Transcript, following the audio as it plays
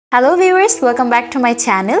Hello viewers, welcome back to my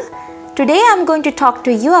channel. Today I'm going to talk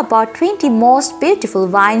to you about 20 most beautiful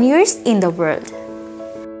vineyards in the world.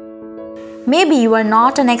 Maybe you are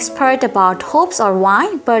not an expert about hops or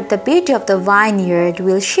wine, but the beauty of the vineyard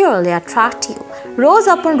will surely attract you. Rows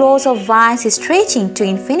upon rows of vines stretching to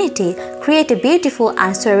infinity create a beautiful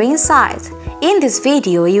and serene sight. In this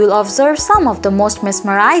video, you will observe some of the most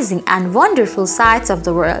mesmerizing and wonderful sights of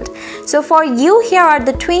the world. So for you, here are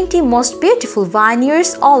the 20 most beautiful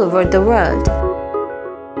vineyards all over the world.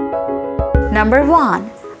 Number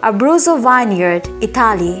 1. Abruzzo Vineyard,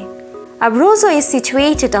 Italy. Abruzzo is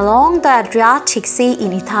situated along the Adriatic Sea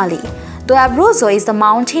in Italy. Though Abruzzo is the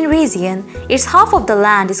mountain region, its half of the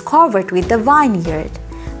land is covered with the vineyard.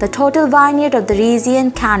 The total vineyard of the region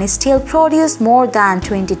can still produce more than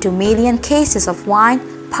 22 million cases of wine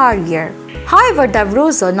per year. However, the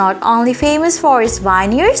Abruzzo is not only famous for its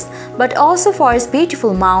vineyards, but also for its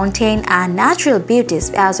beautiful mountain and natural beauties,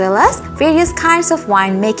 as well as various kinds of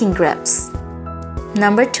wine-making grapes.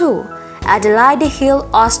 Number 2. Adelaide Hill,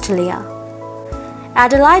 Australia.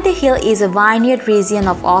 Adelaide Hill is a vineyard region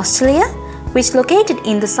of Australia, which is located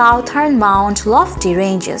in the southern Mount Lofty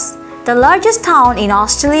ranges. The largest town in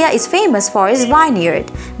Australia is famous for its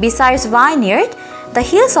vineyard. Besides vineyard, the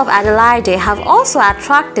hills of Adelaide have also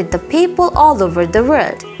attracted the people all over the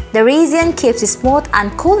world. The region keeps smooth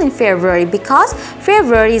and cool in February because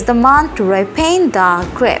February is the month to ripen the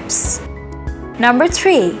grapes. Number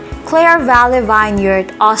 3. Clare Valley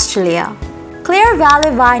Vineyard, Australia. Clare Valley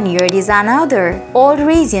Vineyard is another old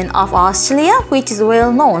region of Australia which is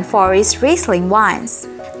well known for its Riesling wines.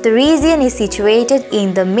 The region is situated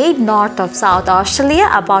in the mid-north of South Australia,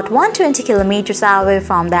 about 120 kilometers away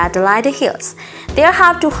from the Adelaide Hills. There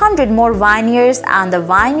have 200 more vineyards, and the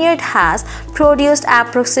vineyard has produced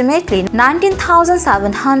approximately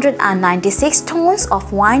 19,796 tons of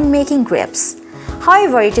winemaking grapes.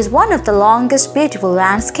 However, it is one of the longest beautiful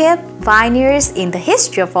landscape vineyards in the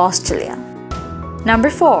history of Australia. Number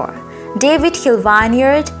 4. David Hill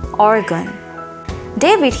Vineyard, Oregon.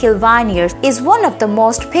 David Hill Vineyard is one of the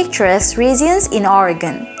most picturesque regions in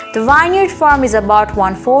Oregon. The vineyard farm is about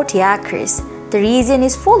 140 acres. The region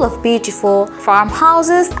is full of beautiful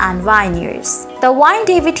farmhouses and vineyards. The wine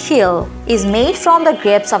David Hill is made from the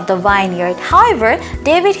grapes of the vineyard. However,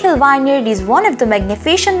 David Hill Vineyard is one of the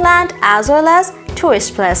magnificent land as well as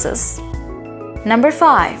tourist places. Number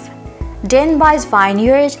 5. Denbigh's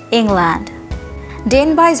Vineyard, England.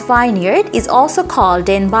 Denbigh's Vineyard is also called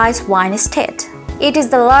Denbigh's Wine Estate. It is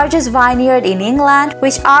the largest vineyard in England,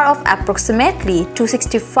 which are of approximately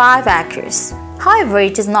 265 acres. However,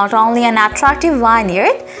 it is not only an attractive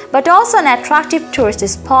vineyard, but also an attractive tourist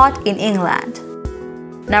spot in England.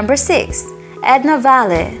 Number 6. Edna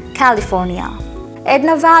Valley, California.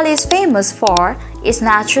 Edna Valley is famous for its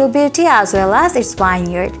natural beauty as well as its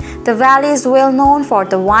vineyard. The valley is well known for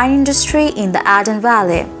the wine industry in the Eden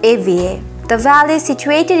Valley, AVA. The valley is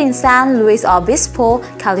situated in San Luis Obispo,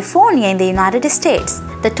 California in the United States.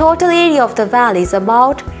 The total area of the valley is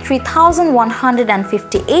about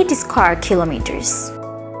 3,158 square kilometers.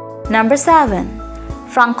 Number 7.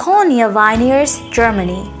 Franconia Vineyards,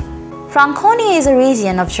 Germany. Franconia is a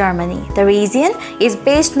region of Germany. The region is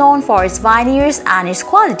best known for its vineyards and its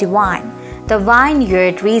quality wine. The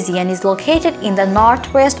vineyard region is located in the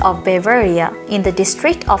northwest of Bavaria, in the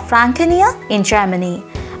district of Franconia in Germany.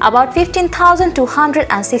 About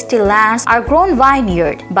 15,260 lands are grown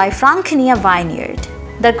vineyard by Franconia Vineyard.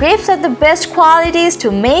 The grapes are the best qualities to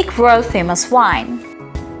make world-famous wine.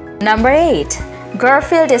 Number 8.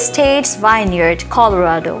 Garfield Estates Vineyard,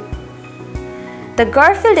 Colorado. The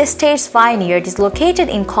Garfield Estates Vineyard is located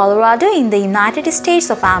in Colorado in the United States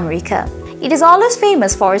of America. It is always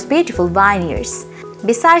famous for its beautiful vineyards.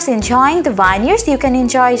 Besides enjoying the vineyards, you can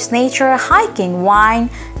enjoy its nature, hiking, wine,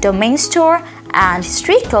 domain store, and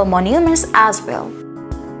historical monuments as well.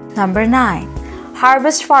 Number 9.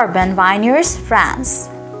 Harvest Farben Vineyards, France.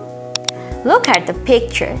 Look at the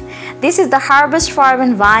picture. This is the Harvest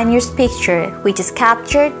Farben Vineyards picture, which is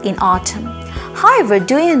captured in autumn. However,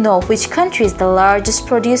 do you know which country is the largest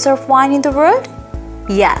producer of wine in the world?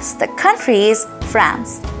 Yes, the country is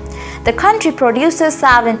France. The country produces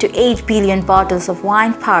 7 to 8 billion bottles of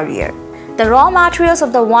wine per year. The raw materials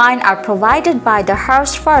of the wine are provided by the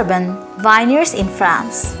Harvest Farben Vineyards in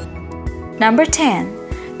France. Number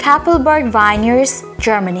 10. Kapelberg Vineyards,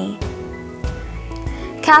 Germany.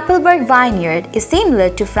 Kapelberg Vineyard is similar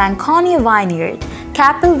to Franconia Vineyard.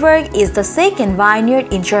 Kapelberg is the second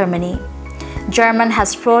vineyard in Germany. Germany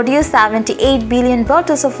has produced 78 billion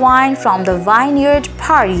bottles of wine from the vineyard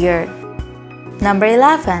per year. Number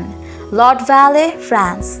 11. Lot Valley,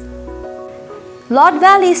 France. Lot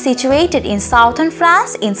Valley is situated in southern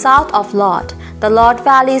France in south of Lot. The Lot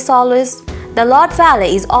Valley is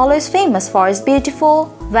always famous for its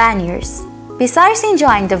beautiful vineyards. Besides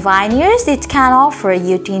enjoying the vineyards, it can offer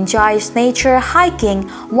you to enjoy its nature,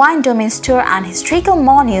 hiking, wine domains tour and historical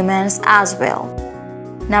monuments as well.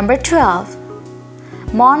 Number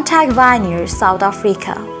 12. Montague Vineyards, South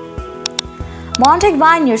Africa. Montague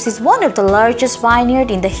Vineyards is one of the largest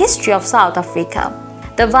vineyards in the history of South Africa.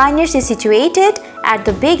 The vineyards is situated at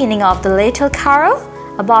the beginning of the Little Karoo,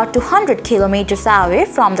 about 200 kilometers away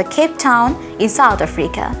from the Cape Town in South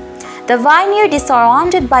Africa. The vineyard is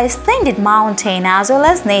surrounded by splendid mountain as well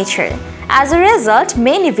as nature. As a result,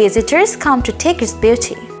 many visitors come to take its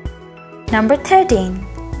beauty. Number 13.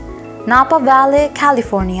 Napa Valley,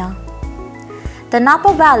 California. The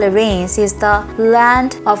Napa Valley Range is the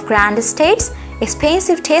land of grand estates,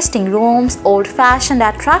 expensive tasting rooms, old-fashioned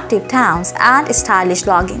attractive towns, and stylish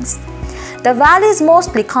lodgings. The valley is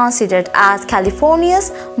mostly considered as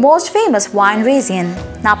California's most famous wine region.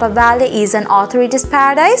 Napa Valley is an authority's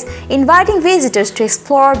paradise, inviting visitors to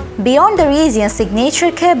explore beyond the region's signature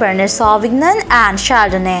Cabernet Sauvignon and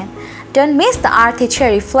Chardonnay. Don't miss the earthy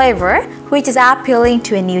cherry flavor, which is appealing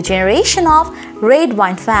to a new generation of red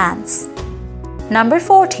wine fans. Number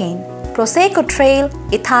 14. Prosecco Trail,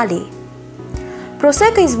 Italy.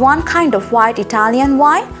 Prosecco is one kind of white Italian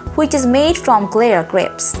wine which is made from Glera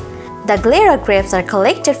grapes. The Glera grapes are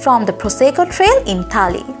collected from the Prosecco Trail in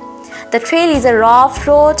Italy. The trail is a rough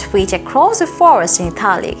road which across the forest in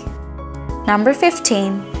Italy. Number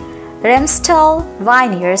 15. Remstal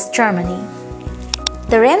Vineyards, Germany.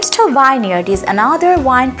 The Remstal Vineyard is another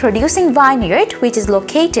wine-producing vineyard which is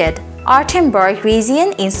located in Artenburg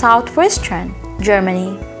region in southwestern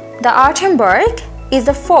Germany. The Artenburg is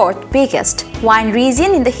the fourth biggest wine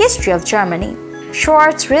region in the history of Germany.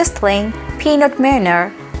 Schwarz Riesling, Pinot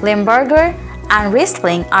Meunier, Limburger, and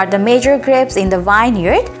Riesling are the major grapes in the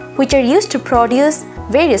vineyard which are used to produce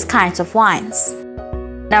various kinds of wines.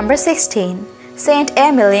 Number 16.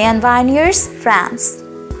 Saint-Emilion Vineyards, France.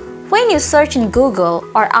 When you search in Google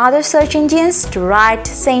or other search engines to write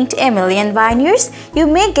Saint-Emilion Vineyards, you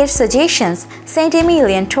may get suggestions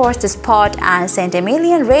Saint-Emilion tourist spot and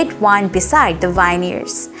Saint-Emilion red wine beside the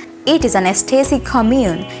vineyards. It is an aesthetic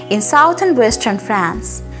commune in southern western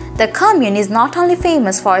France. The commune is not only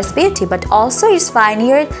famous for its beauty but also its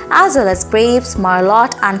vineyard as well as grapes,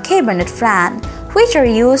 Merlot and Cabernet Franc, which are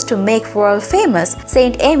used to make world-famous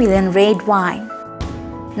Saint-Emilion red wine.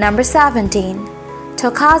 Number 17.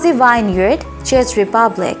 Tokazi Vineyard, Czech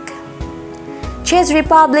Republic. Czech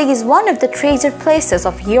Republic is one of the treasured places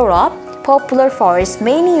of Europe, popular for its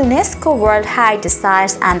many UNESCO World Heritage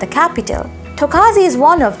Sites and the capital. Tokazi is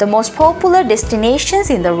one of the most popular destinations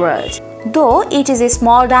in the world. Though it is a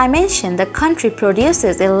small dimension, the country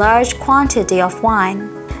produces a large quantity of wine.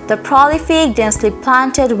 The prolific, densely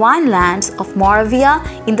planted winelands of Moravia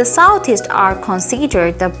in the southeast are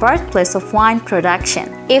considered the birthplace of wine production.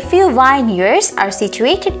 A few vineyards are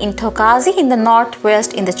situated in Tokazi in the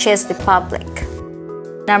northwest in the Czech Republic.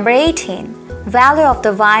 Number 18. Valley of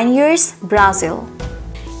the Vineyards, Brazil.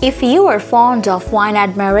 If you are fond of wine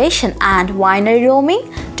admiration and winery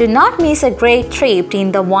roaming, do not miss a great trip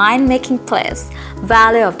in the wine-making place,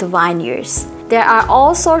 Valley of the Vineyards. There are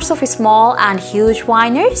all sorts of small and huge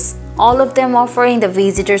wineries, all of them offering the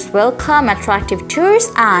visitors welcome, attractive tours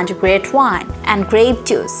and great wine and grape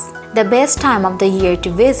juice. The best time of the year to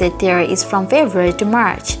visit there is from February to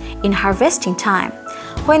March, in harvesting time,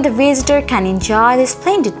 when the visitor can enjoy the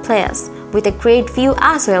splendid place with a great view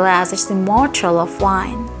as well as its immortal of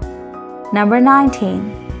wine. Number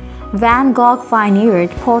 19. Van Gogh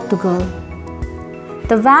Vineyard, Portugal.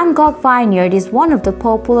 The Van Gogh Vineyard is one of the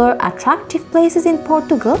popular, attractive places in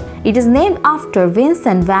Portugal. It is named after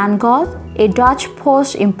Vincent van Gogh, a Dutch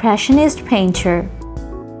post-impressionist painter.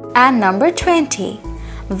 And number 20.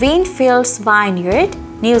 Wynfields Vineyard,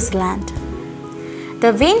 New Zealand.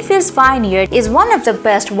 The Wynfields Vineyard is one of the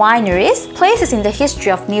best wineries places in the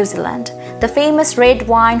history of New Zealand. The famous red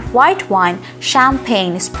wine, white wine,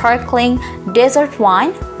 champagne, sparkling, desert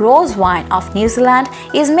wine, rose wine of New Zealand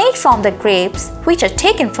is made from the grapes which are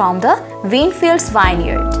taken from the Wynfields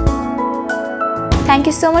Vineyard. Thank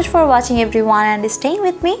you so much for watching everyone and staying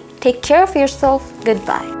with me. Take care of yourself.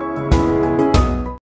 Goodbye.